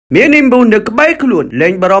មាននិមនៅក្បែរខ្លួនលែ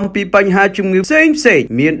ងបារម្ភពីបញ្ហាជំងឺផ្សេង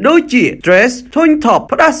មានដូចជា stress ធុញថប់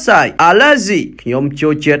ផ្ដាសាយ allergy ខ្ញុំចូ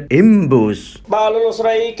លចិត្ត imbus បាទលោកស្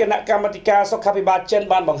រីគណៈកម្មាធិការសុខាភិបាលចិន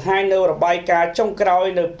បានបង្ហាញនៅរបាយការណ៍ចុងក្រោយ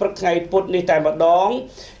នៅព្រឹកថ្ងៃពុធនេះតែម្ដង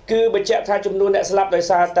គឺបញ្ជាក់ថាចំនួនអ្នកស្លាប់ដោយ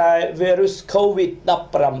សារតែ virus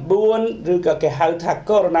COVID-19 ឬក៏គេហៅថា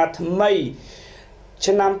corona ថ្មី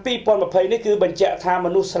ឆ្នាំ 2020 នេះគឺបញ្ជាក់ថាម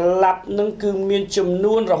នុស្សស្លាប់នឹងគឺមានចំ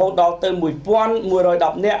នួនរហូតដល់ទៅ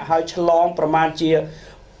 1110 នាក់ហើយឆ្លងប្រមាណជា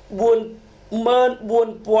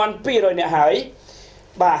 44,200 នាក់ហើយ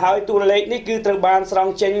បាទហើយតួលេខនេះគឺត្រូវបានស្រ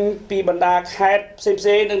ង់ចេញពីបណ្ដាខេត្តផ្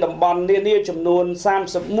សេងៗនិងតំបន់នានាចំនួន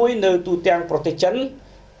 31 នៅទូទាំងប្រទេសចិន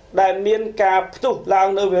ដែលមានការផ្ទុះឡើង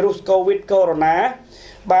នៅវីរុស COVID កូវីដ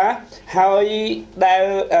បាទហើយដែល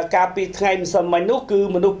កាលពីថ្ងៃម្សិលមិញនោះគឺ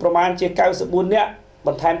មនុស្សប្រមាណជា 94 នាក់ប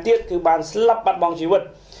ន្ថែមទៀតគឺបានស្លាប់បាត់បង់ជីវិត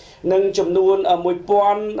និងចំនួន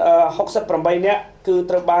 1068 នាក់គឺ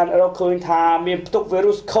ត្រូវបានរកឃើញថាមានផ្ទុកវី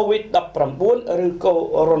រុស COVID-19 ឬកូ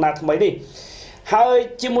វីដ ថ្មីនេះហើយ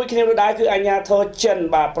ជាមួយគ្នានោះដែរគឺអាជ្ញាធរចិន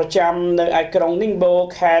បាទប្រចាំនៅឯក្រុង Ningbo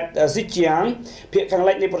ខេត្ត Zhejiang ភាគខាង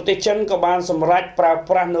លិចនៃប្រទេសចិនក៏បានសម្រេចប្រើ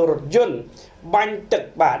ប្រាស់នៅរថយន្តបាញ់ទឹក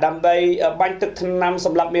បាទដើម្បីបាញ់ទឹកថ្នាំស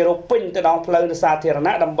ម្រាប់មេរោគពេញទៅដល់ផ្លូវសាធារ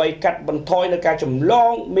ណៈដើម្បីកាត់បន្ថយនៅការចម្ល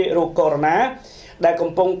ងមេរោគកូវីដ ដែល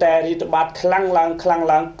កំពុងតែរីករាលដាលខ្លាំង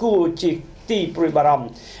ឡើងគួរជាទីព្រួយបារម្ភ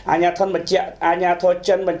អាជ្ញាធរ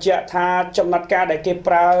ចិនបញ្ជាក់ថាចំណាត់ការដែលគេ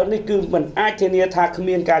ប្រើនេះគឺមិនអាចធានាថាគ្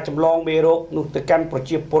មានការចម្លងមេរោគនោះទៅកាន់ប្រ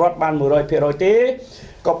ជាពលរដ្ឋបាន 100% ទេ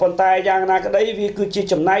ក៏ប៉ុន្តែយ៉ាងណាក្តីវាគឺជា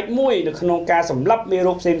ចំណែកមួយនៅក្នុងការសម្លាប់មេ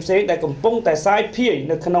រោគផ្សេងៗដែលកំពុងតែសាយភាយ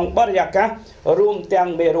នៅក្នុងបរិយាកាសរួមទាំង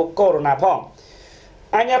មេរោគកូវីដ ផង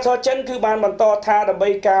អាជ្ញាធរចិនគឺបានបន្តថាដើម្បី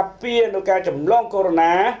ការពារនៅការចម្លងកូវីដ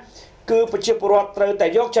គឺប្រជាពលរដ្ឋត្រូវតែ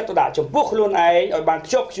យកចិត្តទុកដាក់ចំពោះខ្លួនឯងឲ្យបាន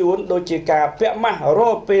ខ្ជាប់ខ្ជួនដូចជាការពាក់ម៉ាស់រា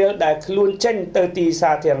ល់ពេលដែលខ្លួនចេញទៅទី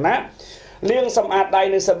សាធារណៈលាងសម្អាតដៃ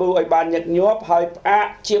នឹងសាប៊ូឲ្យបានញឹកញាប់ហើយផ្អាក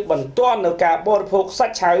ជាបន្ទាន់នៅការបរិភោគសា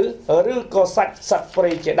ច់ឆៅឬក៏សាច់សត្វព្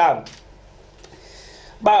រៃជាដើម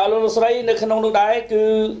បាទលោកស្រីនៅក្នុងនោះដែរគឺ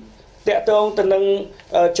តាក់ទងទៅនឹង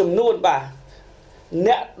ចំនួនបាទ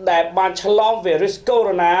អ្នកដែលបានឆ្លងវីរុសកូ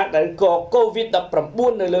វីដ ដែលក៏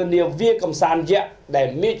COVID-19 នៅលើនាវាកំសាន្តយក្សដែល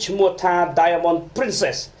មានឈ្មោះថា Diamond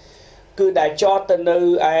Princess គឺដែលចតទៅនៅ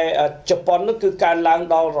ឯជប៉ុននោះគឺកើនឡើង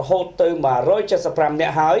ដល់រហូតទៅ 175 នា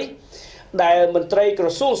ក់ហើយដែលមន្ត្រីក្រ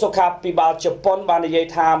សួងសុខាភិបាលជប៉ុនបាននិយាយ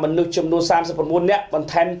ថាមនុស្សចំនួន 39 នាក់បន្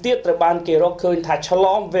ថែមទៀតត្រូវបានគេរកឃើញថាឆ្ល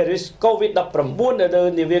ងវីរុស COVID-19 នៅលើ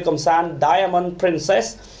នាវាកំសាន្ត Diamond Princess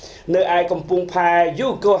នៅឯកំពង់ផែ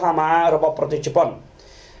Yokohama របស់ប្រទេសជប៉ុន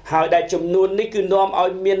ហើយដែលចំនួននេះគឺនាំឲ្យ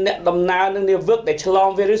មានអ្នកដំណើរនឹងនាវិកដែលឆ្លង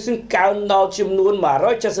វីរុសកើនដល់ចំនួន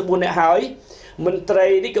 174 នាក់ហើយមន្ត្រី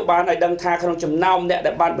នេះក៏បានឲ្យដឹងថាក្នុងចំណោមអ្នក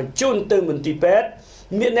ដែលបានបញ្ជូនទៅមន្ទីរពេទ្យ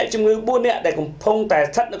មានអ្នកជំងឺ 4 នាក់ដែលកំពុងតែ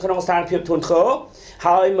ស្ថិតនៅក្នុងស្ថានភាពធ្ងន់ធ្ងរ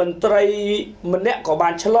ហើយមន្ត្រីម្នាក់ក៏បា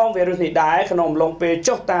នឆ្លងវីរុសនេះដែរក្នុងអំឡុងពេល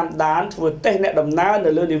ចុះតាមដានធ្វើតេស្តអ្នកដំណើរនៅ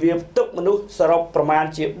លើនាវាផ្ទុកមនុស្សសរុបប្រមាណ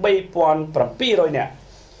ជា 3,700 នាក់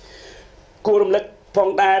គួររំលឹកផង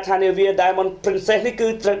ដែរថានាវា Diamond Princess នេះគឺ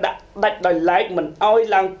ត្រូវដាក់ដាច់ដោយឡែកមិនអោយ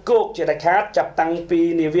ឡើងគោកជាដាច់ខាតចាប់តាំងពី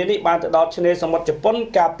នាវានេះបានទៅដល់ឆ្នេរសមុទ្រជប៉ុន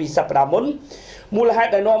កាលពីសប្តាហ៍មុនមូលហេ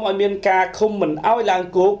តុដែលនាំឲ្យមានការឃុំមិនអោយឡើង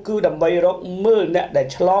គោកគឺដើម្បីរកមើលអ្នកដែល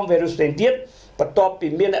ឆ្លងវីរុសផ្សេងទៀតបន្ទាប់ពី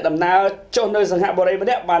មានអ្នកដំណើរចុះនៅសង្ហបុរីម្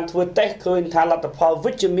នាក់បានធ្វើតេស្តឃើញថាលទ្ធផល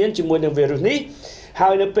វិជ្ជមានជាមួយនឹងវីរុសនេះហើ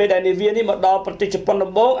យនៅពេលដែលនាវានេះមកដល់ប្រទេសជប៉ុន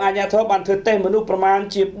ដំបូងអាជ្ញាធរបានធ្វើតេស្តមនុស្សប្រមាណ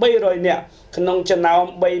ជា 300 នាក់ក្នុងចំណោម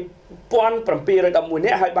 3,711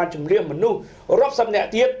 នាក់ហើយបានជម្លៀសមនុស្សរាប់សិបនាក់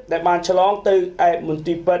ទៀតដែលបានឆ្លងទៅឯមន្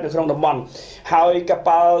ទីរពេទ្យនៅក្នុងតំបន់ហើយក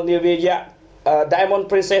ប៉ាល់នាវាយក្ស Diamond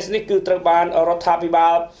Princess នេះគឺត្រូវបានរដ្ឋាភិបា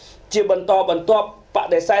លជាបន្តបន្ទាប់ប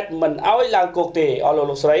ដិសេធមិនអោយឡើងគោកទេអស់លោ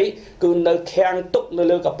កស្រីគឺនៅខាំងទុកនៅ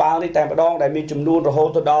លើកប៉ាល់នេះតែម្ដងដែលមានចំនួនរហូត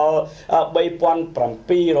ទៅដល់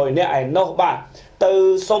 3,700 នាក់ឯណោះបាទទៅ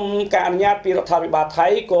សុំការអនុញ្ញាតពីរដ្ឋាភិបាលថៃ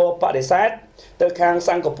ក៏បដិសេធទៅខាង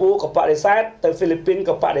សិង្ហបុរីក៏បដិសេធទៅហ្វីលីពីន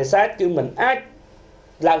ក៏បដិសេធគឺមិនអាច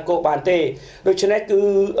ឡើងគោកបានទេដូច្នេះគឺ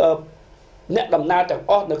អ្នកដំណើរទាំង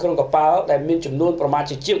អស់នៅក្នុងកប៉ាល់ដែលមានចំនួនប្រមាណ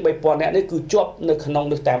ជាជាង 3,000 នាក់នេះគឺជាប់នៅក្នុង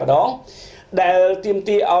នេះតែម្ដងដែលទាម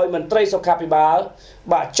ទារឲ្យមន្ត្រីសុខាភិបាល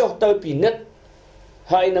បាទចុះទៅពិនិត្យ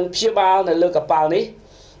ហើយនឹងព្យាបាលនៅលើកប៉ាល់នេះ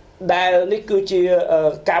ដែលនេះគឺជា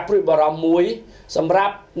ការព្រួយបារម្ភមួយសម្រា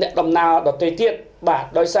ប់អ្នកដំណើរដទៃទៀតបាទ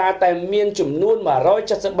ដោយសារតែមានចំនួន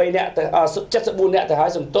 173 នាក់ទៅ74 នាក់ទៅហើយ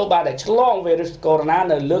សំទោសបាទដែលឆ្លងវីរុសកូវីដ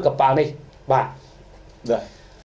នៅលើកប៉ាល់នេះបាទ